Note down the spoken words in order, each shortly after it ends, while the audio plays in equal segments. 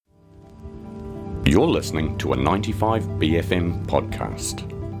You're listening to a 95BFM podcast.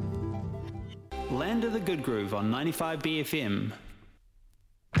 Land of the Good Groove on 95BFM.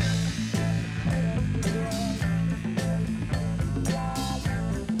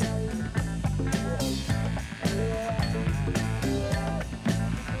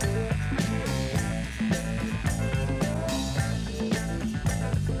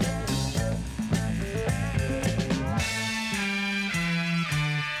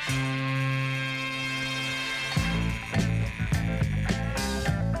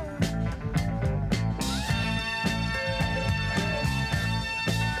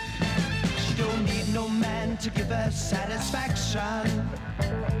 To give her satisfaction,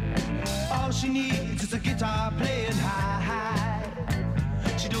 all she needs is a guitar playing high.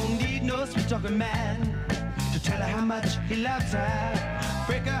 She don't need no sweet talking man to tell her how much he loves her,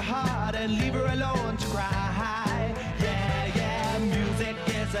 break her heart and leave her alone to cry. Yeah, yeah, music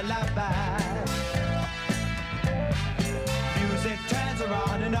is a lover. Music turns her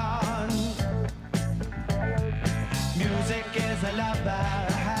on and on. Music is a lover.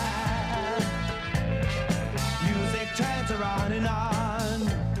 Turns her on and on.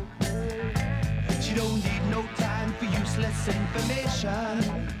 She don't need no time for useless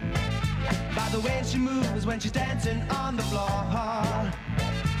information. By the way she moves when she's dancing on the floor.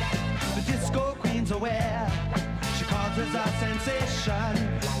 The disco queen's aware. She causes a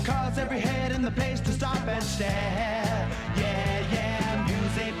sensation, cause every head in the place to stop and stare. Yeah, yeah,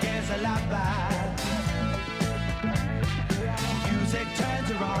 music is a lover. Music turns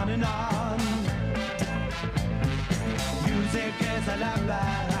her on and on. Music is a lover.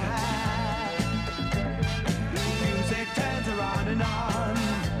 Music turns her on and on.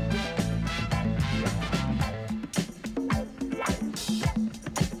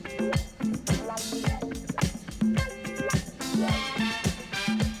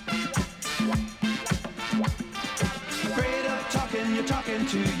 Afraid of talking, you're talking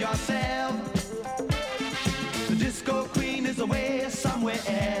to yourself. The disco queen is away somewhere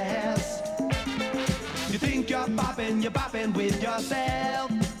else. You think you're bopping with yourself.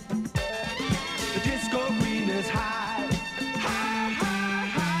 The disco queen is high, high, high,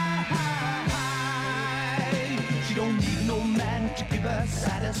 high, high, high. She don't need no man to give her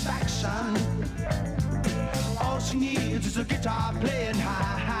satisfaction. All she needs is a guitar playing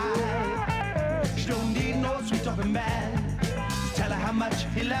high. She don't need no sweet talking man to tell her how much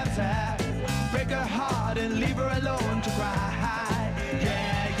he loves her, break her heart and leave her alone to cry.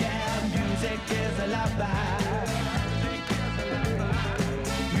 Yeah, yeah, music is a lover.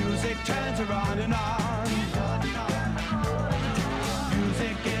 Music turns her on and on.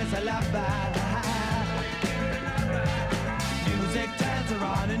 Music is a lover. Music turns her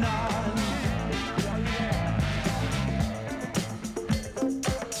on and on.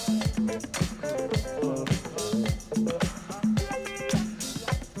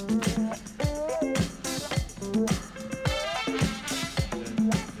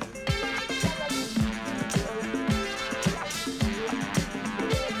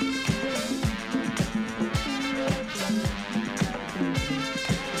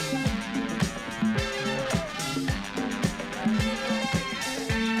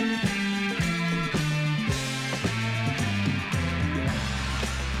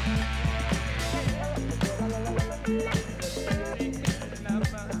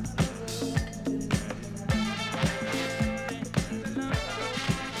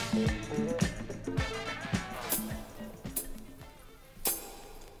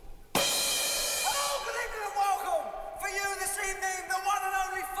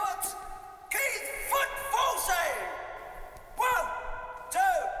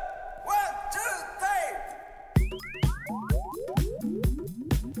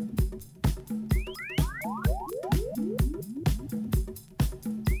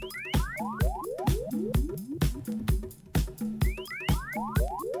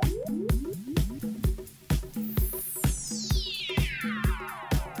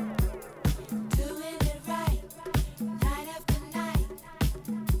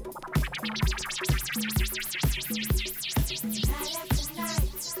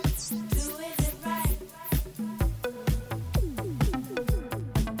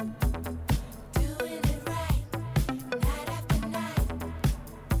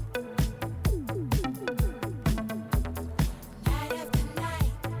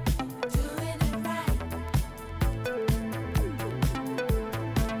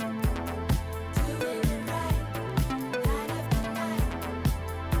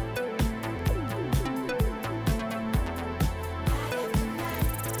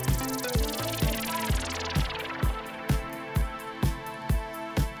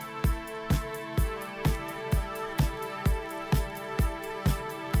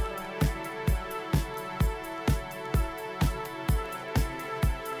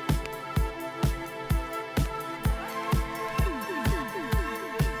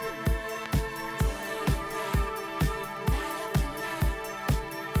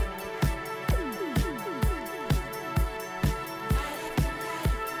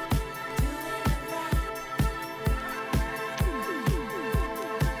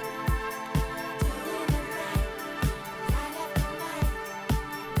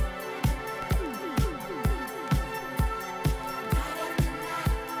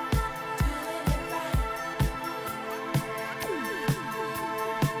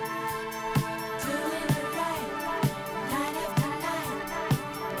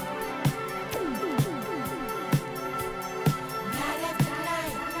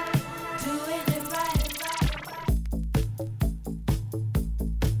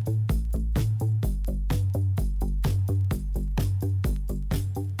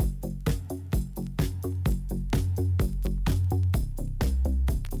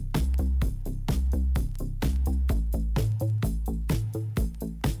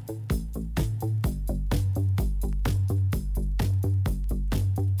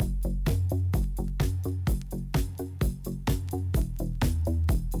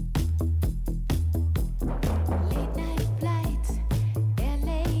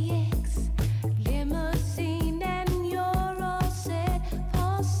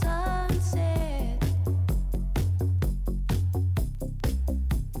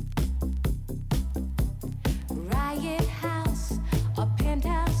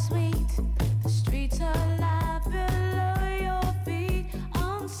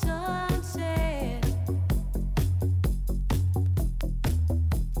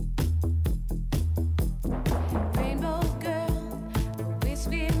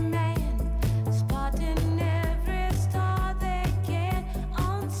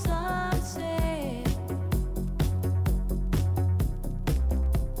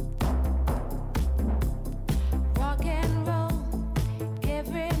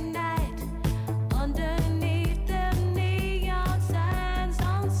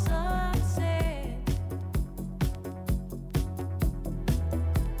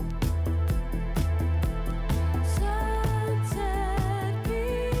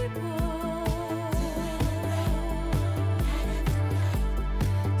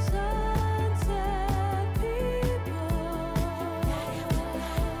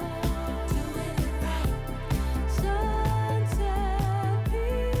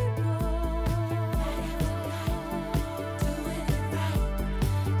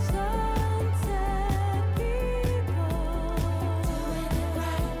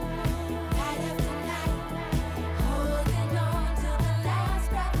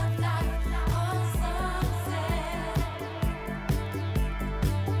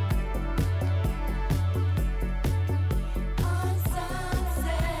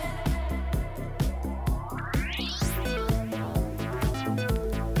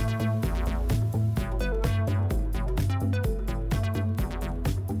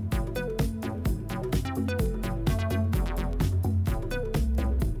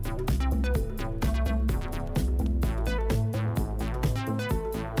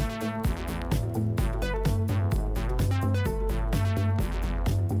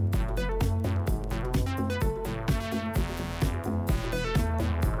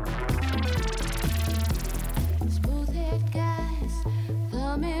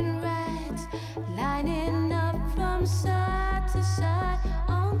 coming rats lining up from side to side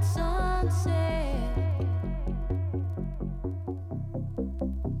on Sunset.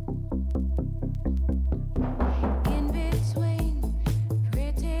 In between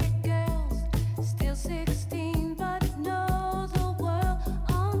pretty girls, still 16 but know the world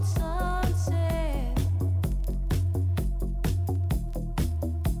on Sunset.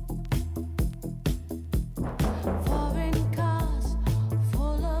 Foreign cars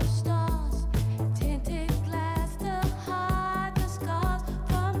full of stars, tinted glass to hide the scars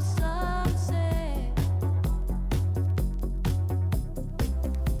from sunset.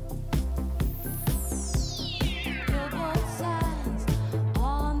 Billboard signs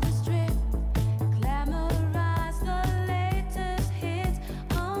on the strip glamorize the latest hits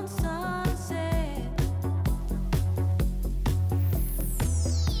on Sunset.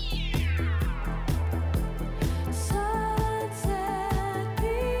 Sunset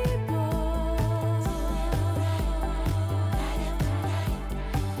people,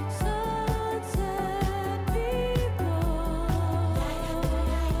 sunset people,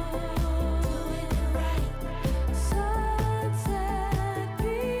 sunset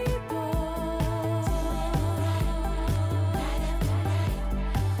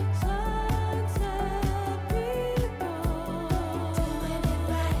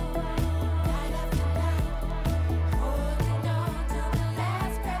holding on to the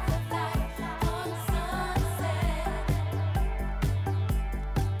last breath of life on Sunset.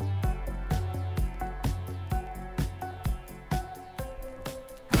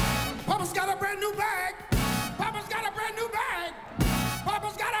 Papa's got a brand new bag. Papa's got a brand new bag.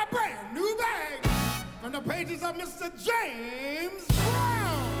 Papa's got a brand new bag. From the pages of Mr. James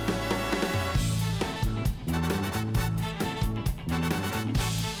Brown.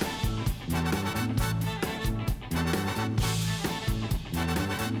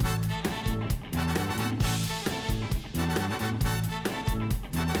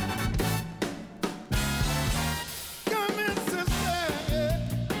 Come in, sister.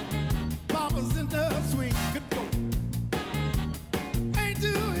 Papa's in the swing. Good go. Ain't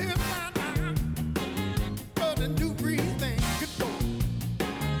too hip now, but the new breed thing. Good go.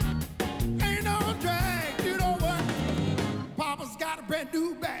 Ain't no drag. You know what? Papa's got a brand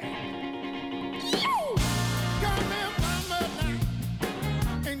new bag. Yo! Come in, mama,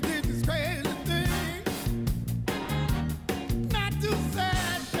 now, and did this crazy thing. Not too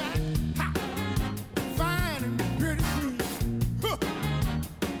sad, Jack. Ha! Fine and pretty green. Huh.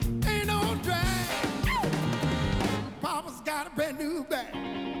 Ain't no drag. Papa's got a brand new bag.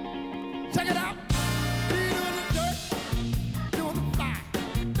 Check it out. Feet in the dirt, doing the fly.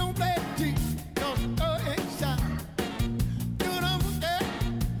 Don't play the G, 'cause the earth ain't shine. Doing them there,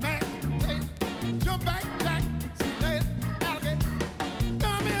 man, hey, jump back, Jack, see that alligator.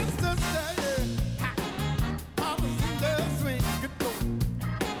 Come in, sister, yeah. Ha. Papa's in the swing, good go.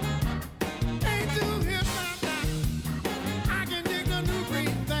 Ain't too hip now. I can dig the new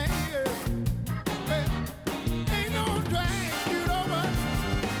breed thing, yeah. Hey, ain't no drag, you know what?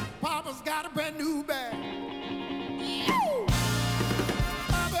 Papa's got a brand new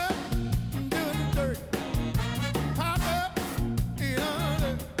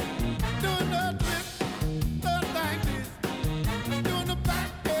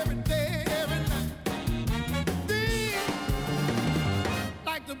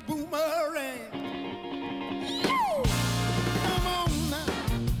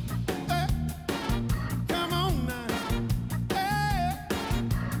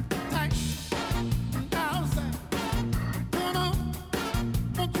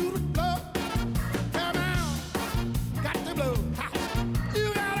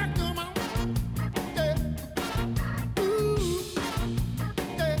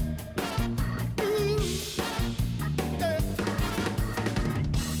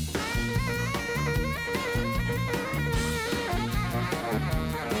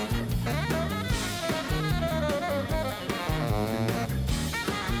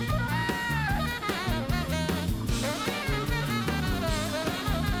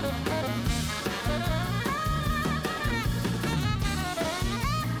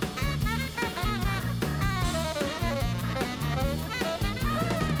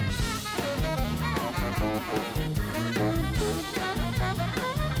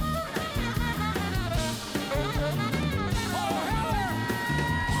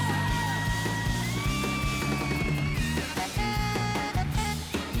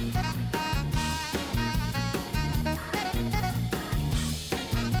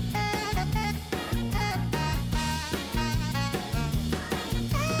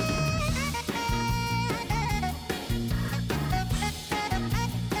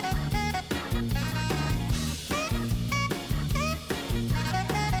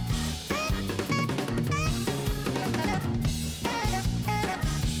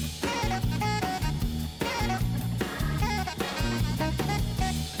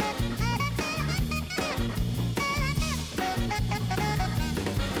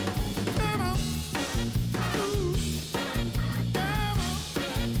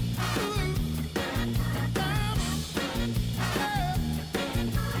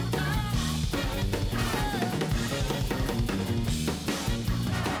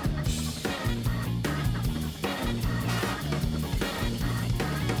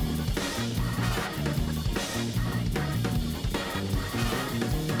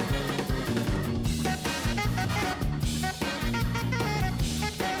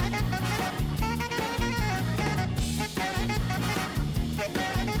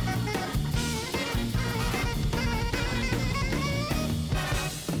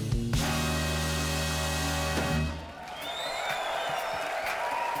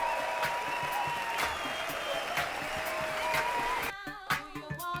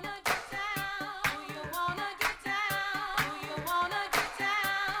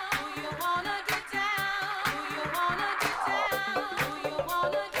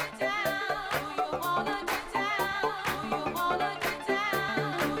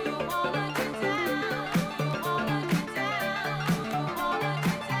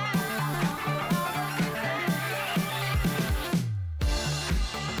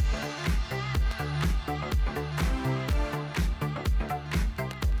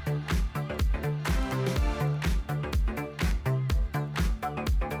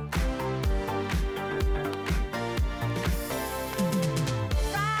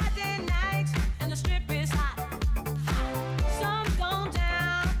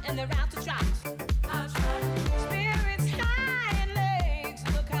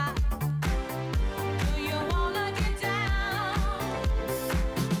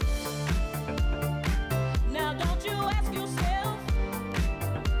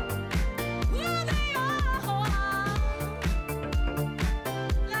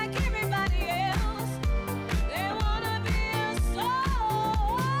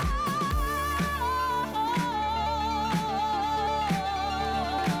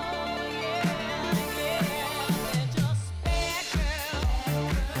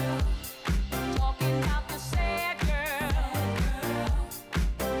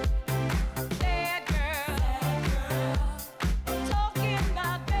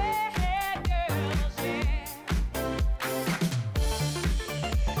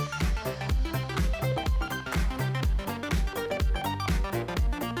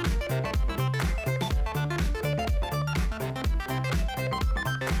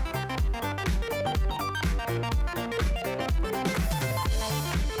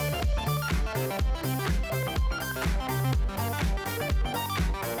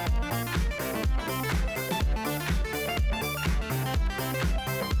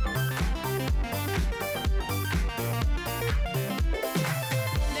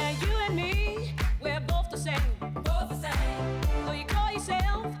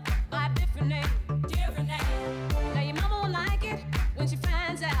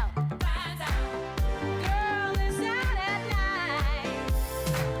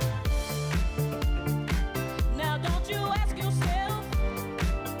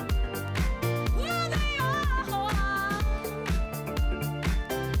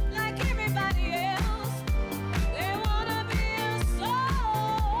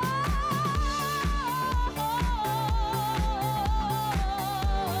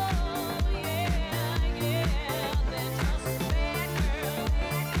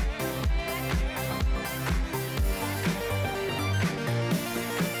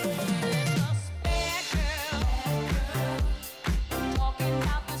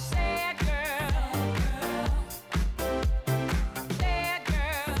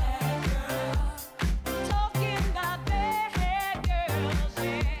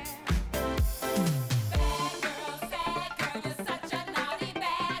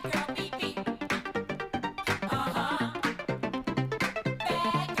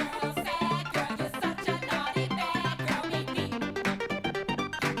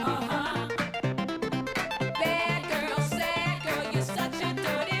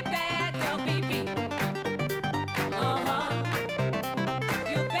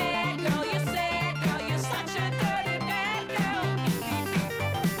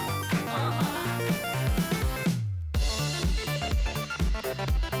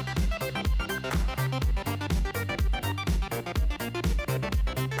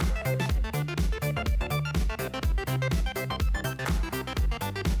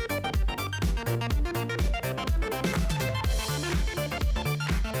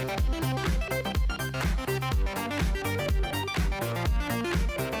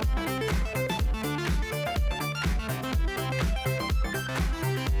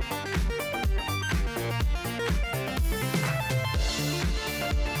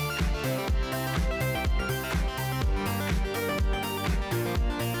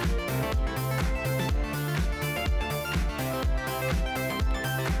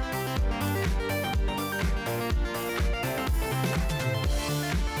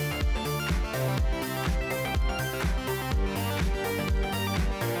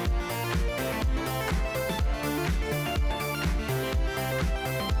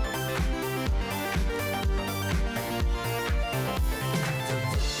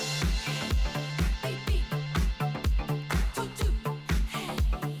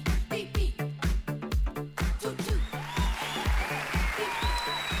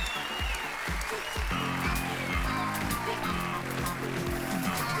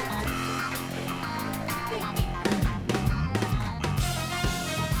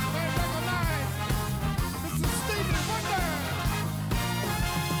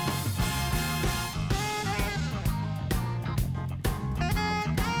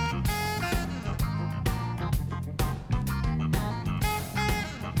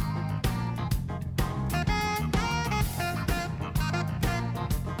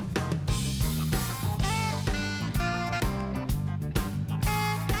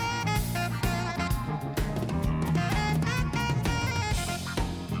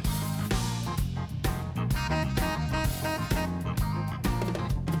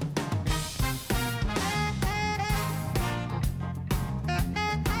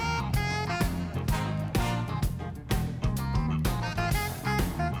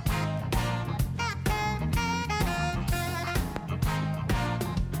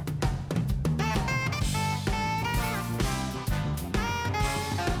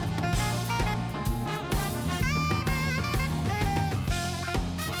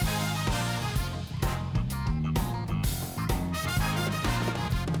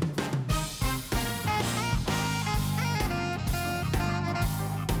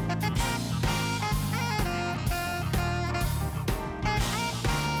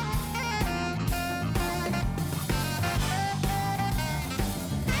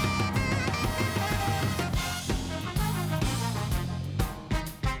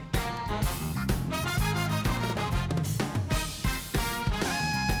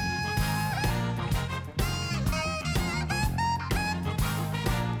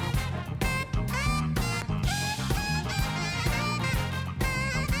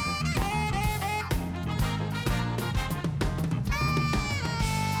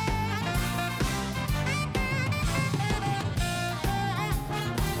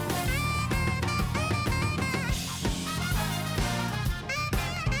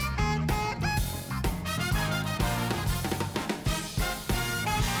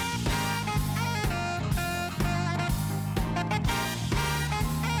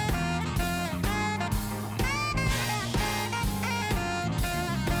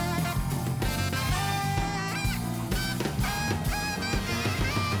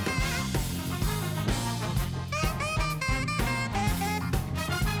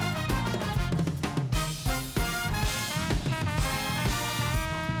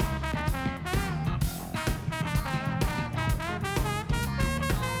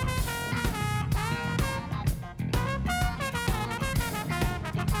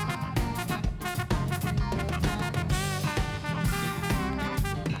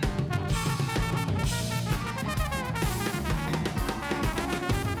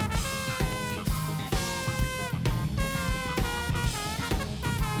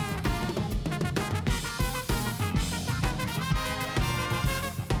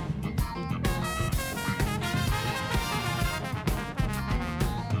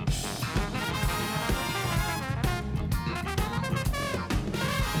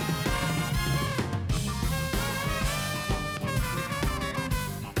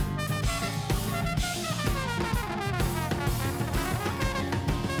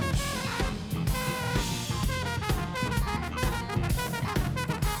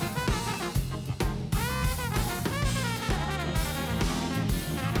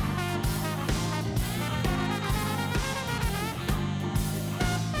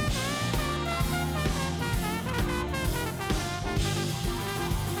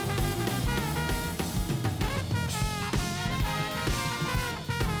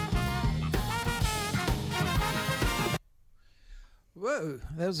Whoa,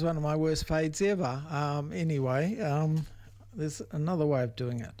 that was one of my worst fades ever. Anyway, there's another way of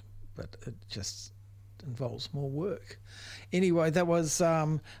doing it, but it just involves more work. Anyway, that was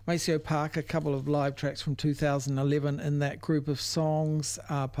Maceo Park, a couple of live tracks from 2011 in that group of songs.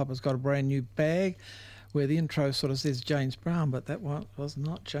 Papa's Got a Brand New Bag, where the intro sort of says James Brown, but that one was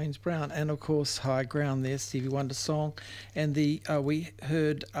not James Brown. And of course, High Ground there, Stevie Wonder song. And we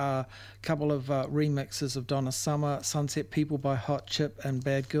heard a couple of remixes of Donna Summer, Sunset People by Hot Chip and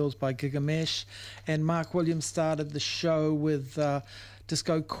Bad Girls by Gigamesh. And Mark Williams started the show with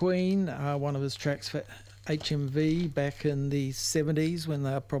Disco Queen, one of his tracks for HMV back in the 70s when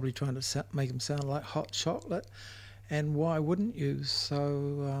they were probably trying to make him sound like hot chocolate. And why wouldn't you?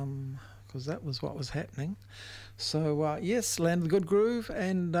 So... because that was what was happening. So, yes, Land of the Good Groove,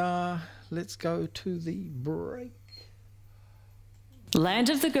 and let's go to the break. Land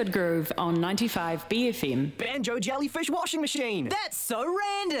of the Good Groove on 95 BFM. Banjo Jellyfish Washing Machine. That's so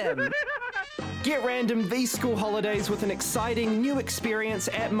random. Get random these school holidays with an exciting new experience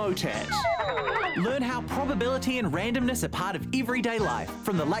at Motat. Learn how probability and randomness are part of everyday life,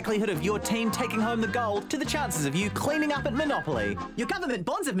 from the likelihood of your team taking home the gold to the chances of you cleaning up at Monopoly. Your government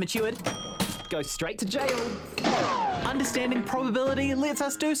bonds have matured. Go straight to jail. Understanding probability lets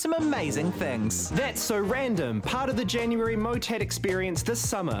us do some amazing things. That's So Random, part of the January Motat experience this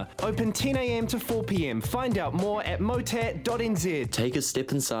summer. Open 10 a.m. to 4 p.m. Find out more at motat.nz. Take a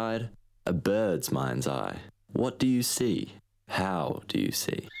step inside a bird's mind's eye. What do you see? How do you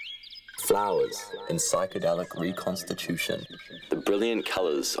see? Flowers in psychedelic reconstitution. The brilliant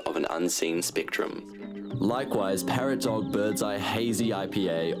colours of an unseen spectrum. Likewise, Parrot Dog Bird's Eye Hazy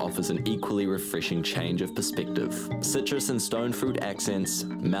IPA offers an equally refreshing change of perspective. Citrus and stone fruit accents,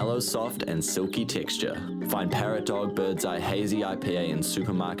 mellow, soft and silky texture. Find Parrot Dog Bird's Eye Hazy IPA in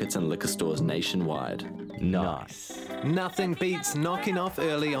supermarkets and liquor stores nationwide. Nice. Nothing beats knocking off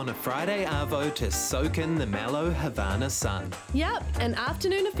early on a Friday arvo to soak in the mellow Havana sun. Yep, an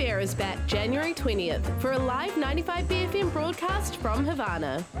Afternoon Affair is back January 20th for a live 95 BFM broadcast from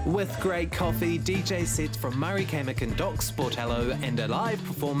Havana. With great coffee, DJ sets from Murray Kamek and Doc Sportello, and a live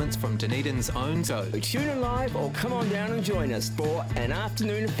performance from Dunedin's own Zoe. Tune in live or come on down and join us for an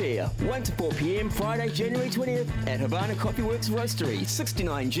Afternoon Affair, 1 to 4 p.m. Friday, January 20th at Havana Coffee Works Roastery,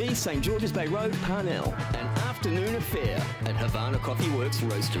 69G, St. George's Bay Road, Parnell. An Afternoon Affair at Havana Coffee Works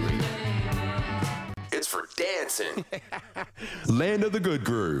Roastery. It's for dancing. Land of the Good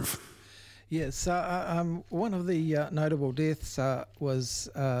Groove. Yes, one of the notable deaths was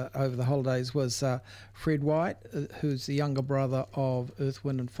over the holidays was Fred White, who's the younger brother of Earth,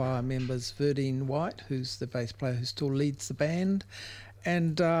 Wind and Fire members Verdine White, who's the bass player who still leads the band,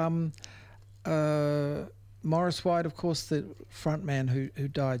 and Morris White, of course, the front man who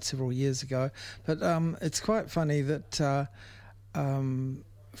died several years ago. But it's quite funny that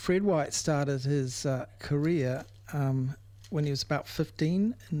Fred White started his career when he was about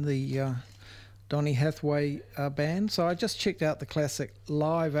 15 in the Donny Hathaway band. So I just checked out the classic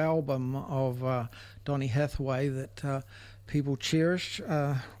live album of Donny Hathaway that people cherish,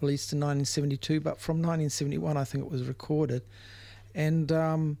 released in 1972, but from 1971 I think it was recorded.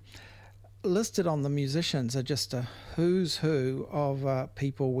 And listed on the musicians are just a who's who of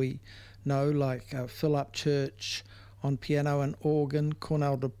people we know, like Phil Upchurch on piano and organ,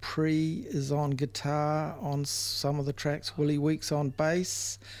 Cornell Dupree is on guitar on some of the tracks, Willie Weeks on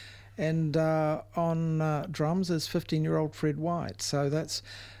bass, and on drums is 15-year-old Fred White. So that's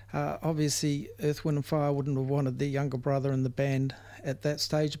obviously Earth, Wind and Fire wouldn't have wanted the younger brother in the band at that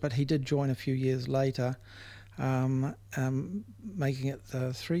stage, but he did join a few years later. Making it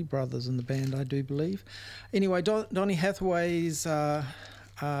three brothers in the band, I do believe. Anyway, Donny Hathaway's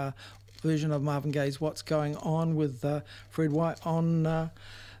version of Marvin Gaye's What's Going On with Fred White on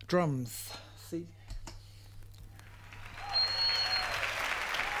drums. See?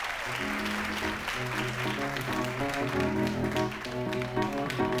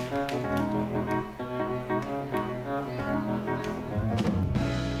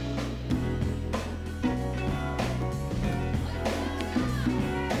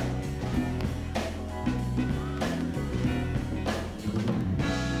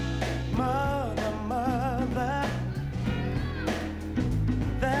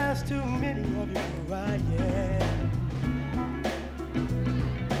 Too many of you crying.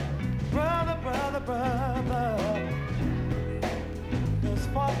 Brother, brother, brother.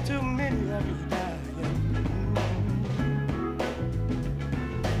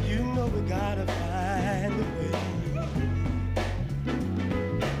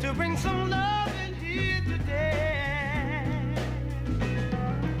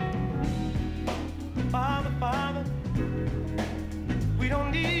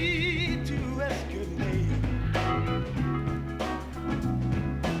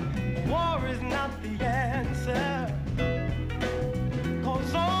 war is not the answer.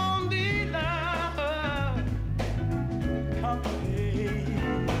 'Cause only love company.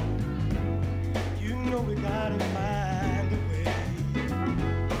 You know we gotta find a way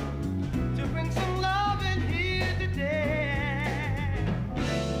to bring some love in here today.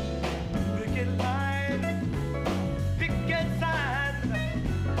 Picket lines, picket signs,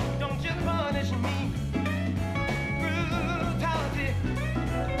 don't you punish me. Brutality,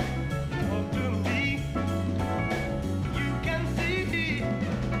 talk to me. You can see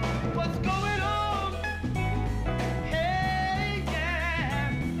what's going on. Hey,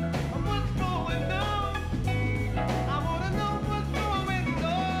 yeah, what's going on? I wanna know what's going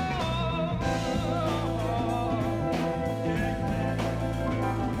on.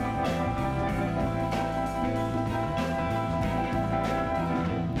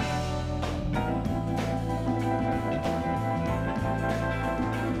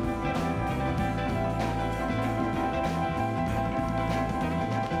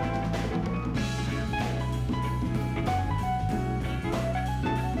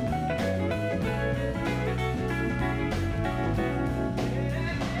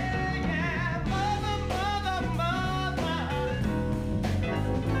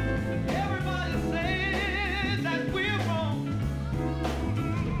 Everybody says that we're wrong.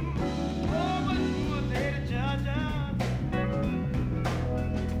 Oh, but who are they to judge us?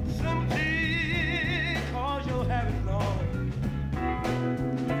 Simply 'cause you'll have it long.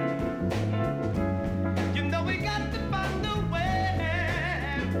 You know we got to find a way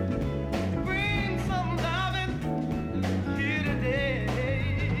to bring some loving here today.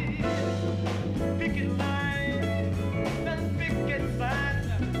 Picket lines and picket signs,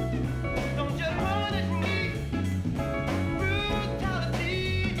 don't just punish me. Brutality,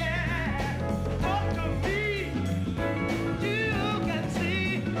 yeah, talk to me. You can see,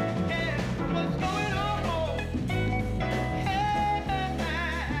 yeah, what's going on. Hey,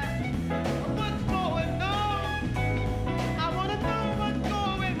 what's going on? I wanna know what's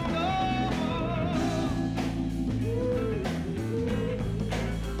going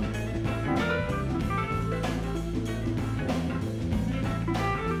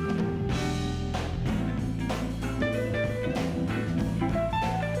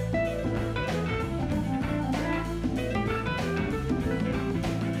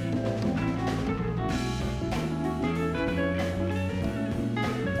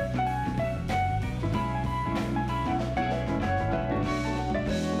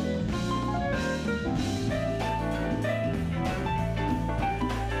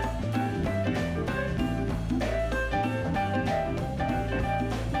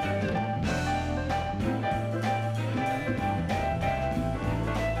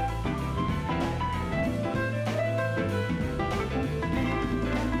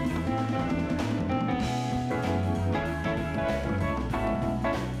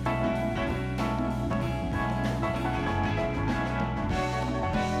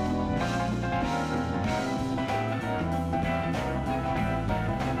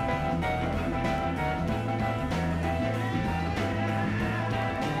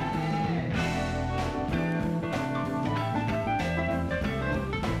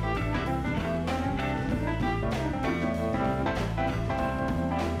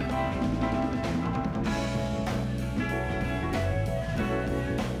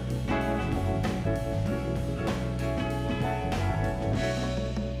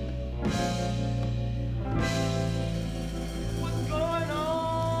What's going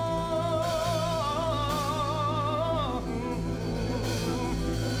on?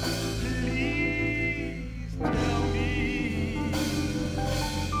 Please tell me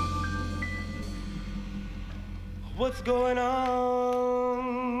what's going on.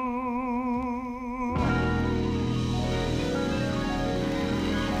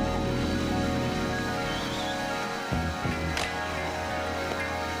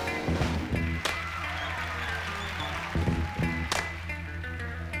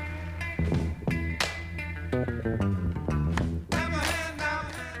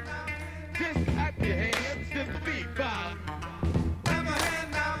 Just clap your hands to the beat, Bob. Clap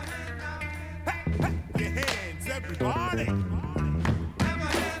your hands, everybody.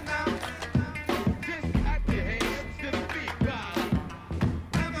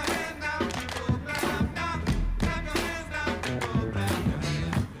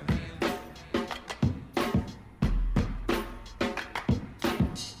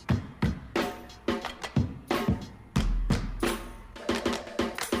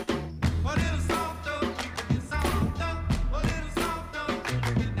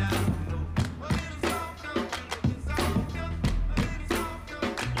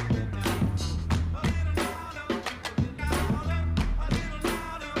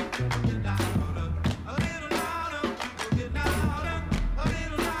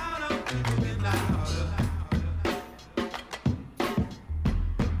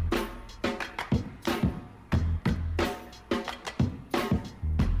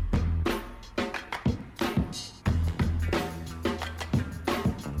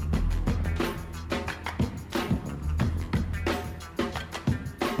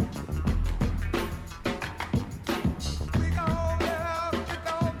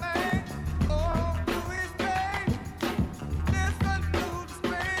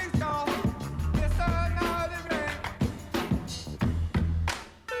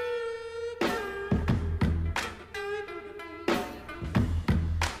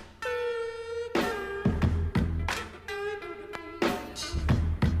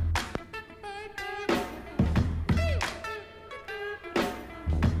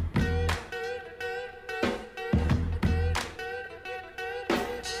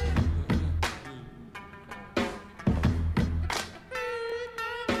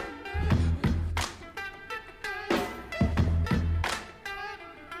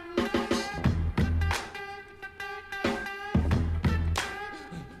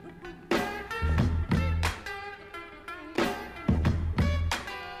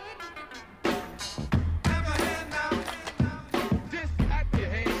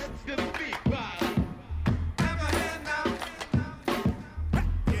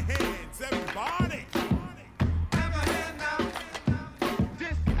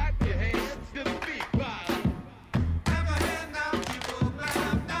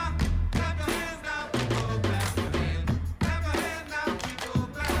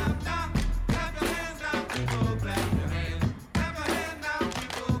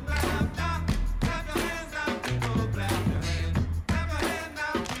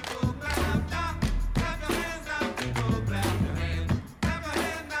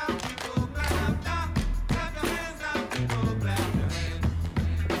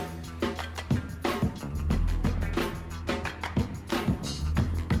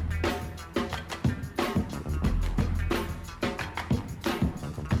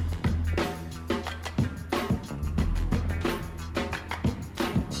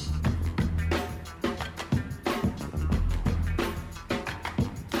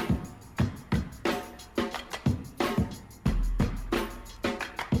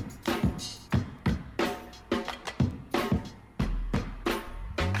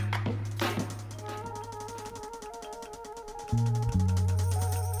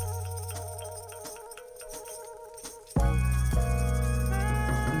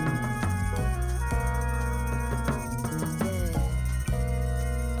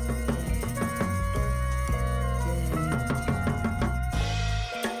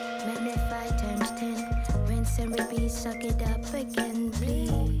 and repeat, suck it up again,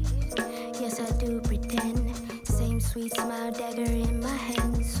 please. Yes, I do pretend. Same sweet smile, dagger in my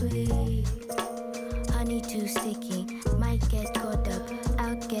hand, sweet. Honey too sticky, might get caught up.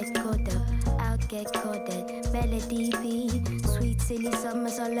 I'll get caught up, I'll get caught up. Melody B, sweet silly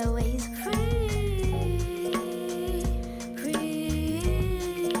summers always free.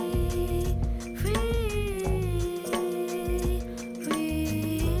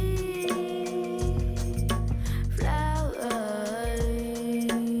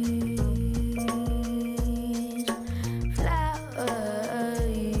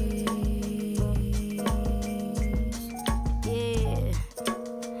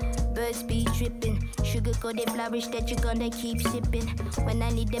 They flourish that you're gonna keep sipping. When I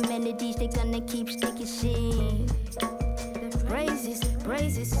need the melodies, they're gonna keep sticking. Sing.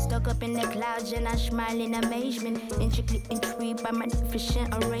 Praises, stuck up in the clouds and I smile in amazement. Intricately intrigued by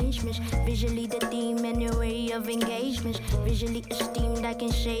magnificent arrangements. Visually the theme and the way of engagements. Visually esteemed, I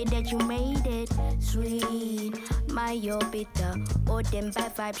can say that you made it. Sweet, my bitter. All them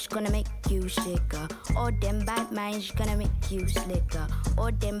bad vibes gonna make you sicker. All them bad minds gonna make you slicker.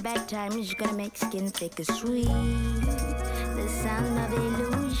 All them bad times gonna make skin thicker. Sweet, the sound of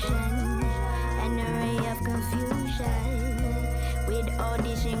illusion, an array of confusion. With all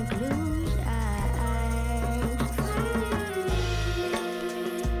this inclusion.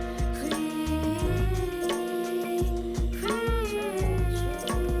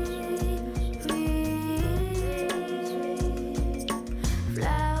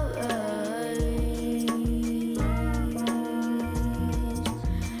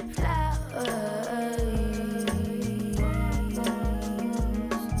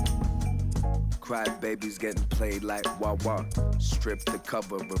 Cry babies getting played like wah-wah. Strip the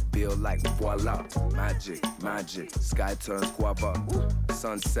cover, reveal like voila. Magic, sky turns guava.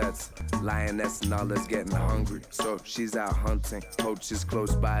 Sunsets, lioness and all is getting hungry. So she's out hunting, poachers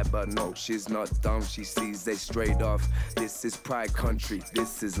close by, but no, she's not dumb. She sees they straight off. This is pride country,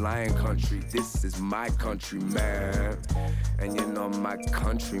 this is lion country. This is my country, man. And you know my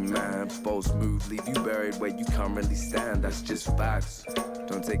country, man. False move, leave you buried where you currently stand. That's just facts,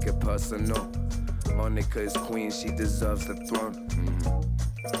 don't take it personal. Monica is queen, she deserves the throne.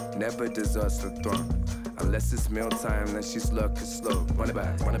 Never deserves the throne. Unless it's mealtime, then she's lurking slow. Run it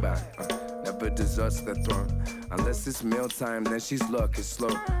back. Never deserves the throne. Unless it's mealtime, then she's lurking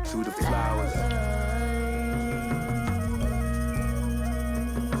slow. Through the flowers.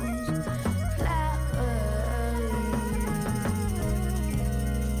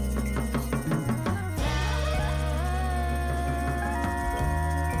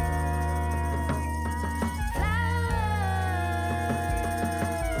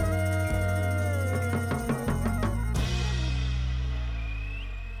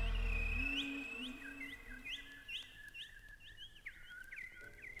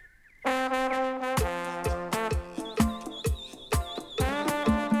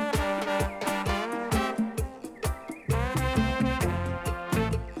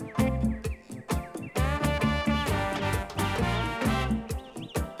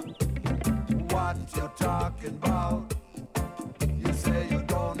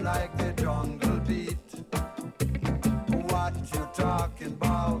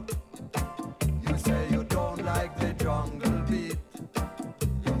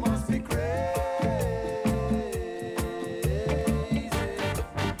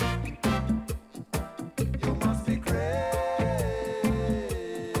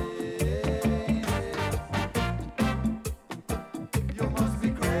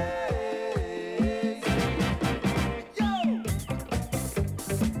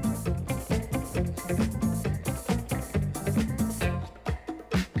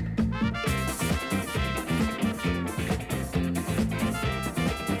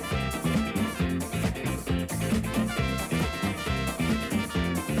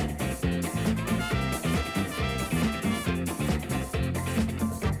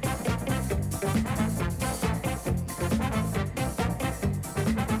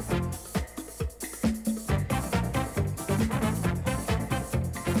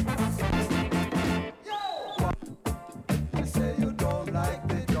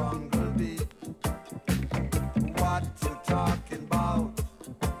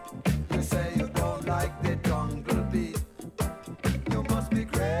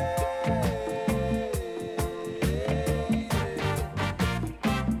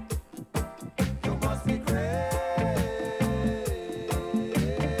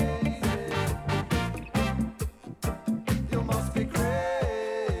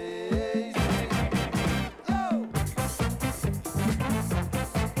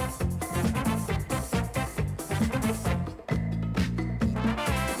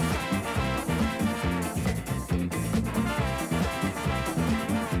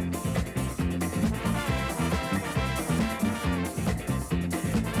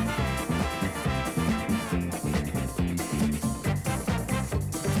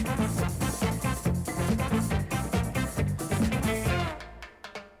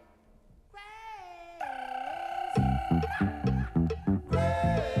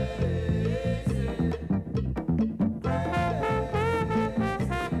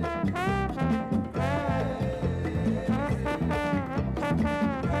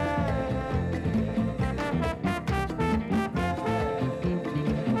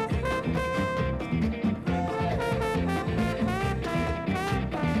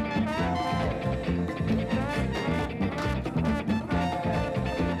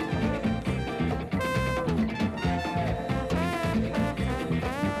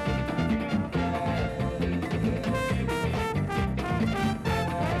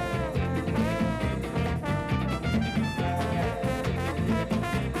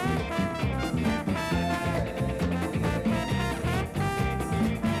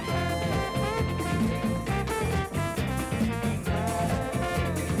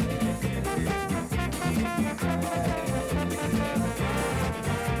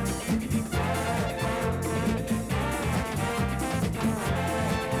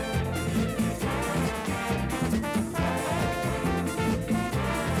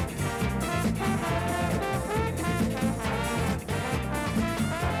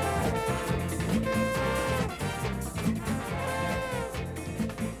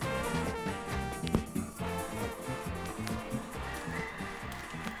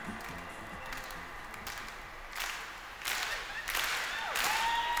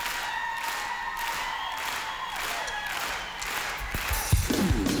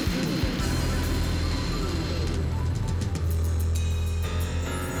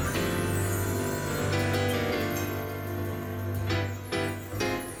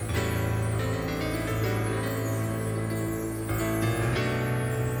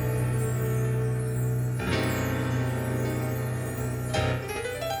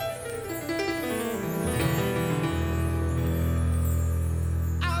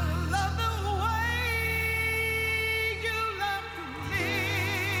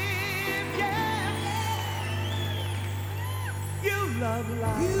 love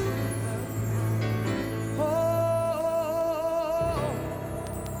like you. Oh,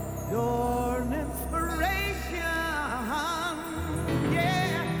 you're an inspiration,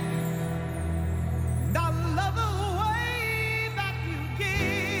 yeah. And I love the way that you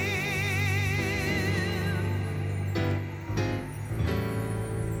give.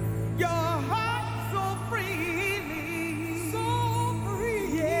 Your heart so freely,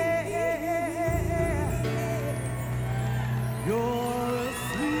 yeah. You're a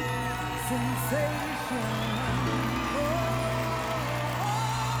sweet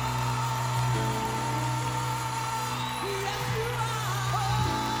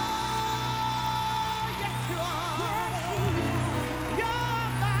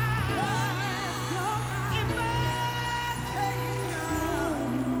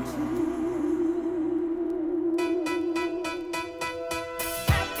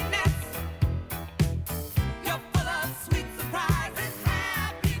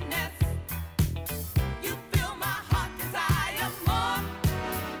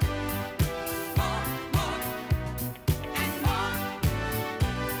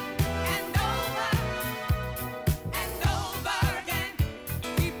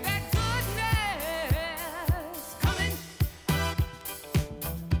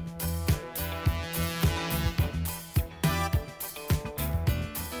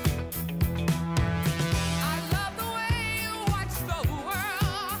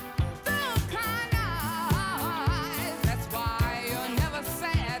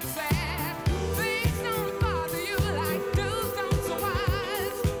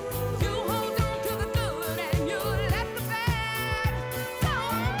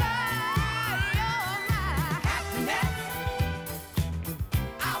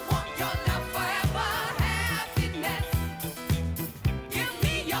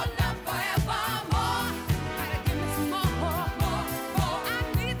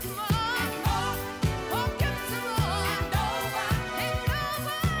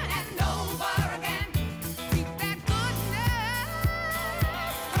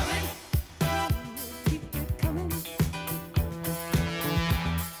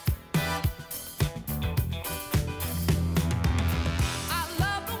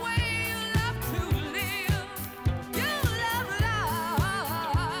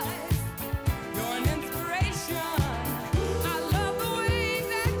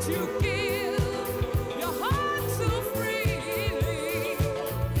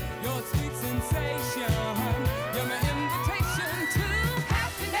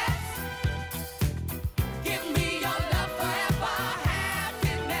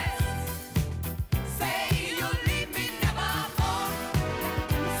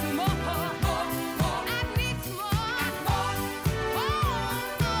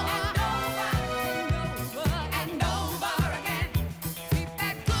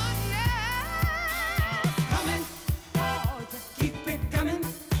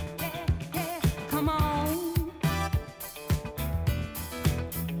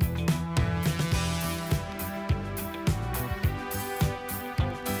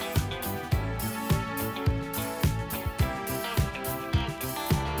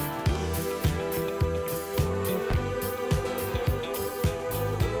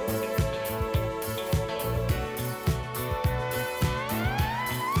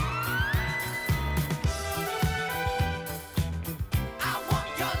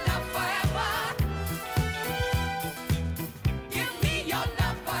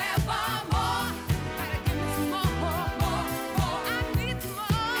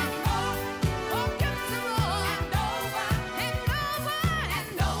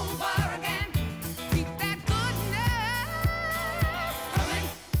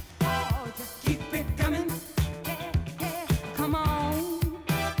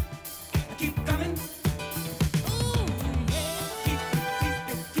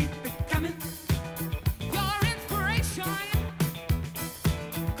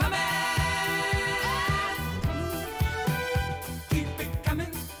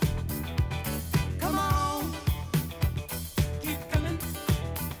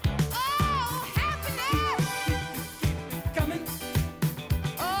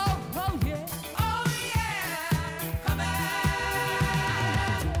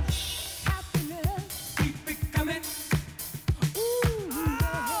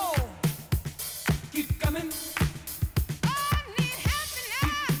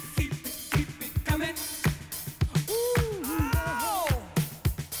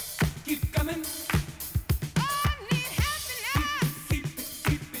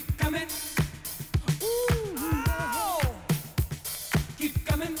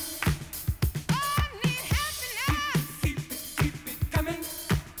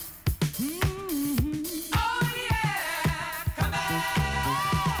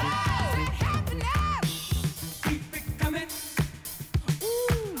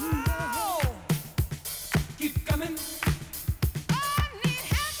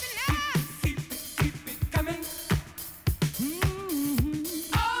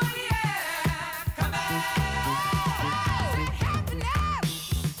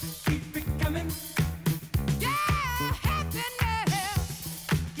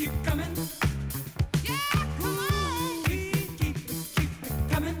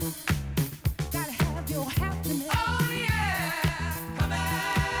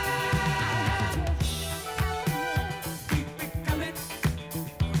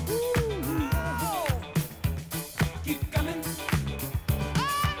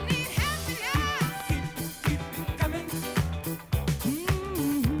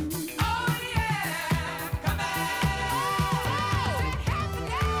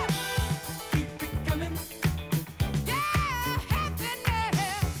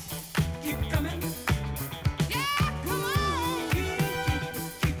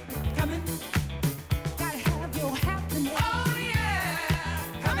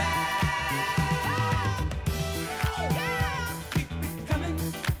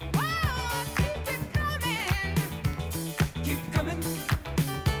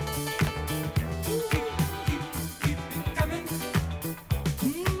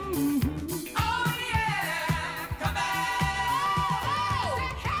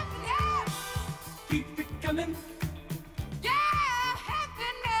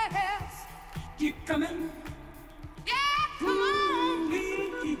coming. Yeah, come on.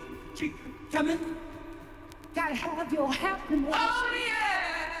 Keep coming. Gotta have your happiness. Oh,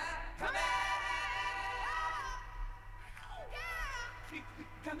 yeah. Come on. Keep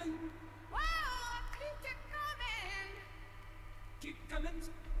coming. Whoa, keep it coming. Keep coming.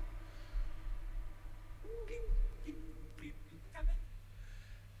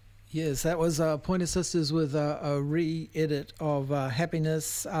 Yes, that was Pointer Sisters with a re-edit of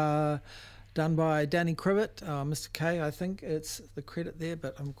Happiness done by Danny Krivett, Mr. K, I think it's the credit there,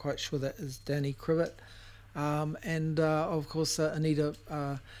 but I'm quite sure that is Danny Krivett. And of course, Anita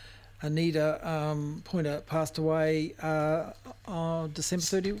Pointer passed away on December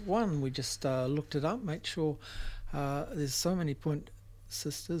 31. We just looked it up, make sure there's so many Pointer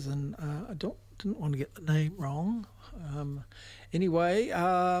Sisters, and I didn't want to get the name wrong. Anyway,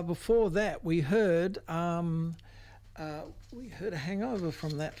 before that, we heard a hangover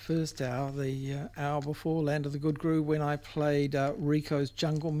from that first hour, the hour before Land of the Good Groove, when I played Rico's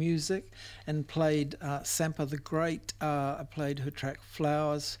Jungle Music and played Sampa the Great. I played her track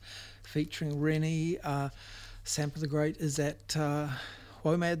Flowers featuring Rennie. Sampa the Great is at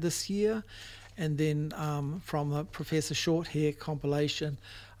WOMAD this year. And then from the Professor Shorthair compilation,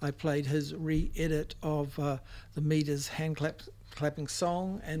 I played his re-edit of the Meters hand clapping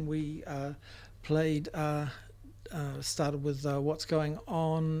song, and we played, started with What's Going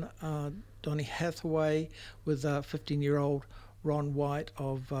On, Donny Hathaway with 15-year-old Ron White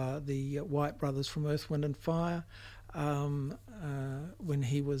of the White Brothers from Earth, Wind and Fire, when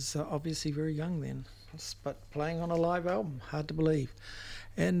he was obviously very young then, but playing on a live album, hard to believe.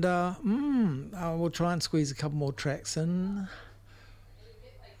 And we'll try and squeeze a couple more tracks in.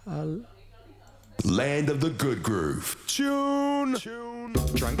 Land of the Good Groove. Tune.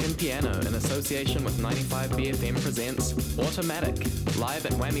 Drunken Piano, in association with 95BFM, presents Automatic, live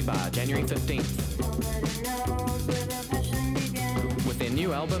at Whammy Bar, January 15th. With their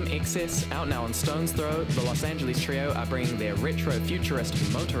new album, Excess, out now on Stone's Throw, the Los Angeles trio are bringing their retro-futurist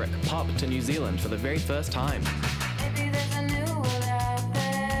motoric pop to New Zealand for the very first time.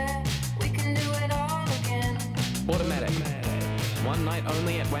 Automatic. One night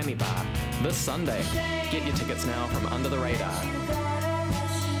only at Whammy Bar. This Sunday. Get your tickets now from Under the Radar.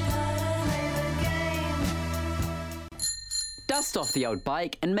 Dust off the old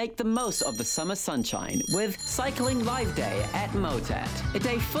bike and make the most of the summer sunshine with Cycling Live Day at Motat. A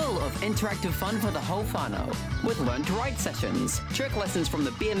day full of interactive fun for the whole whānau, with learn to ride sessions, trick lessons from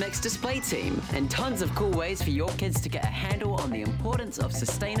the BMX display team, and tons of cool ways for your kids to get a handle on the importance of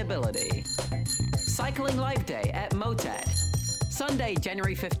sustainability. Cycling Live Day at Motat. Sunday,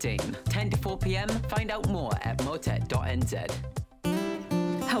 January 15, 10 to 4 p.m. Find out more at motat.nz.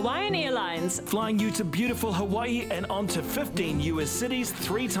 Hawaiian Airlines, flying you to beautiful Hawaii and on to 15 US cities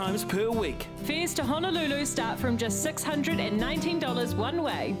 3 times per week. Fares to Honolulu start from just $619 one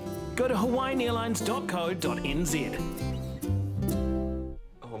way. Go to hawaiianairlines.co.nz.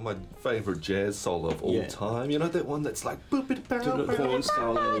 Oh, my favourite jazz solo of all time. You know that one that's like boopity pow.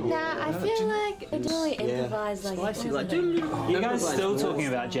 Nah, I feel like it didn't really improvise like You guys still talking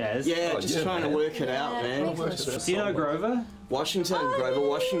about jazz? Yeah, just trying to work it out, man. Do you know Grover? Grover Washington,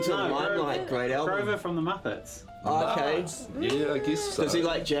 Limelight, great album. Grover from the Muppets. Okay. Yeah, I guess so. Does he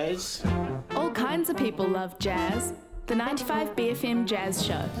like jazz? All kinds of people love jazz. The 95BFM Jazz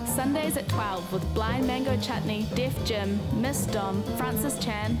Show, Sundays at 12 with Blind Mango Chutney, Def Jim, Miss Dom, Francis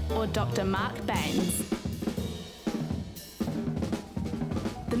Chan or Dr. Mark Baines.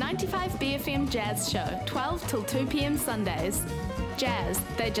 The 95BFM Jazz Show, 12 till 2 p.m. Sundays. Jazz,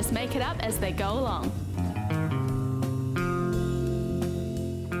 they just make it up as they go along.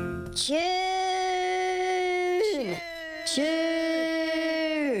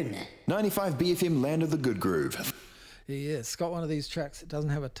 Tune! 95BFM Land of the Good Groove. Yeah, it's got one of these tracks that doesn't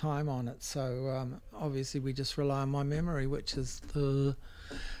have a time on it, so obviously we just rely on my memory, which is the...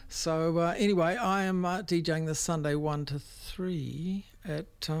 So anyway, I am DJing this Sunday 1 to 3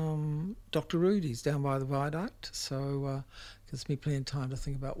 at Dr. Rudy's down by the Viaduct, so gives me plenty of time to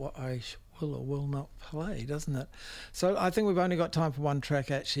think about what I will or will not play, doesn't it? So I think we've only got time for one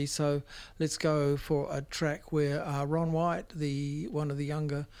track actually, so let's go for a track where Ron White, one of the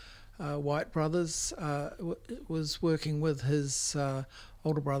younger White brothers, was working with his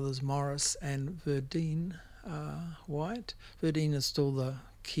older brothers Morris and Verdine White. Verdine is still the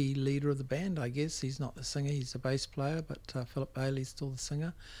key leader of the band, I guess. He's not the singer, he's the bass player, but Philip Bailey's still the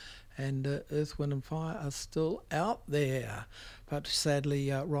singer. And Earth, Wind and Fire are still out there. But sadly,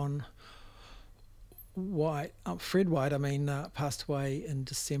 Fred White, passed away in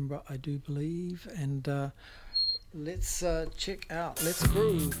December, I do believe. And let's check out, let's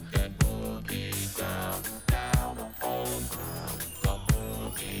groove.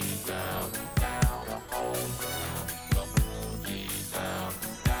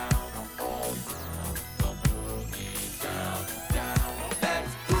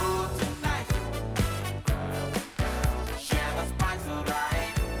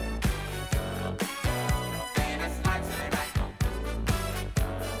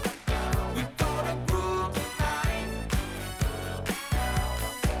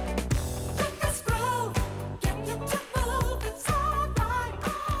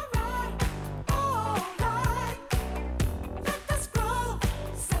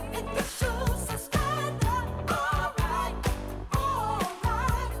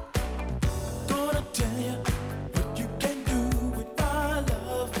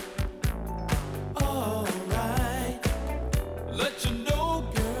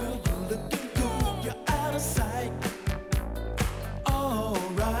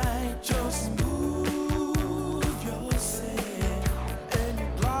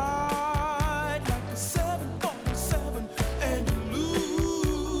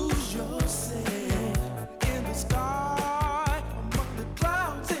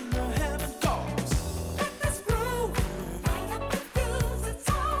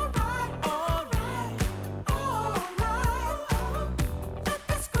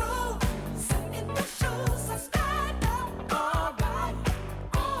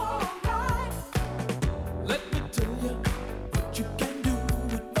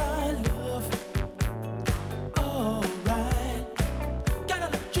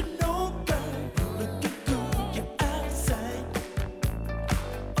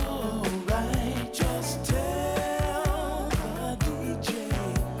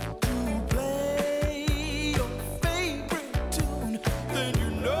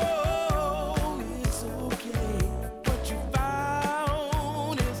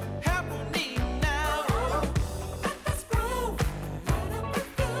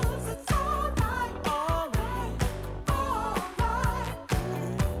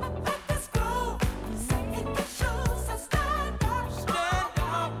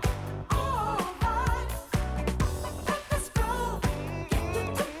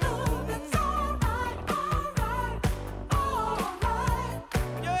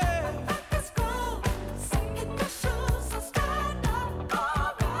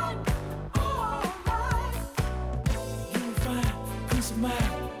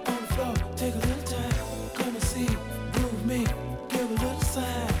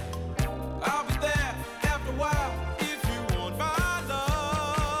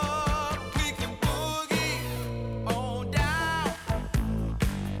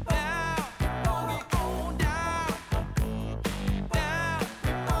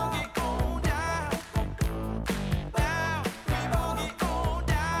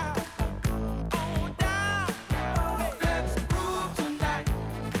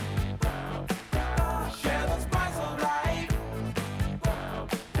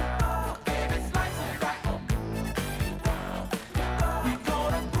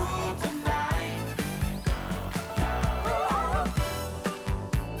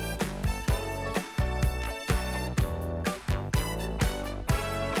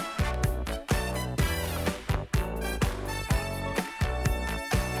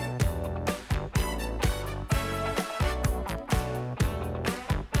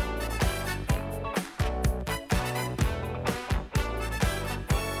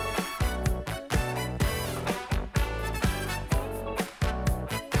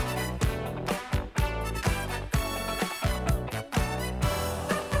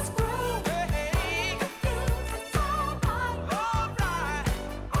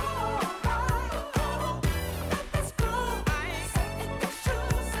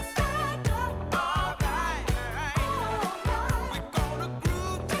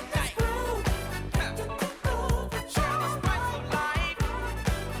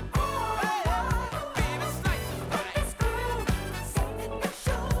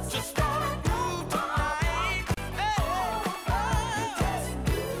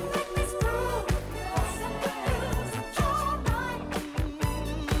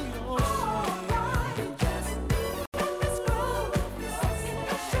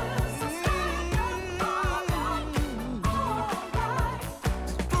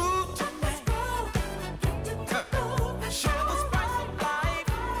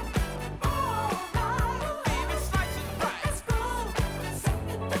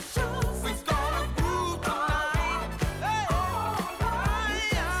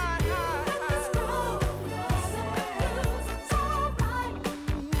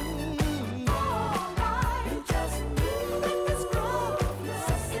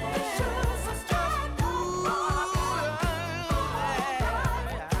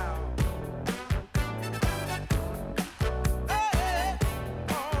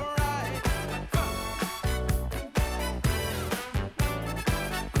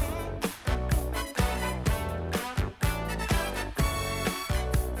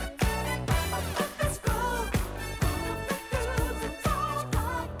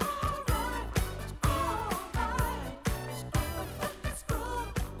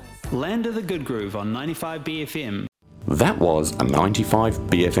 Land of the Good Groove on 95 BFM. That was a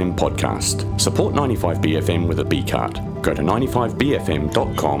 95BFM podcast. Support 95BFM with a B card. Go to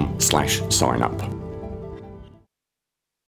 95BFM.com/sign up.